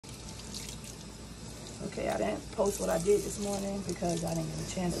Okay, I didn't post what I did this morning because I didn't get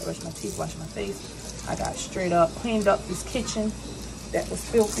a chance to brush my teeth, wash my face. I got straight up, cleaned up this kitchen that was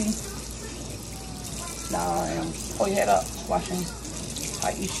filthy. Now I am, pull your head up, washing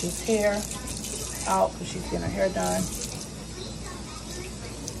Aisha's hair out because she's getting her hair done.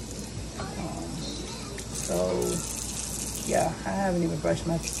 So yeah, I haven't even brushed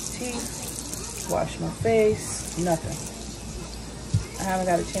my teeth, washed my face, nothing. I haven't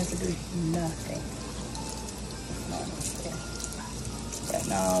got a chance to do nothing. Right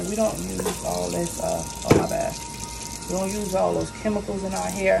now, we don't use all this, oh my bad. We don't use all those chemicals in our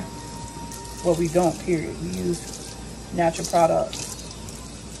hair. Well, we don't, period. We use natural products,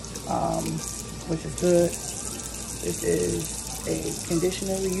 which is good. This is a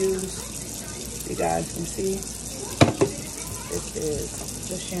conditioner we use. You guys can see. This is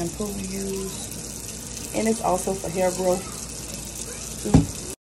the shampoo we use. And it's also for hair growth too.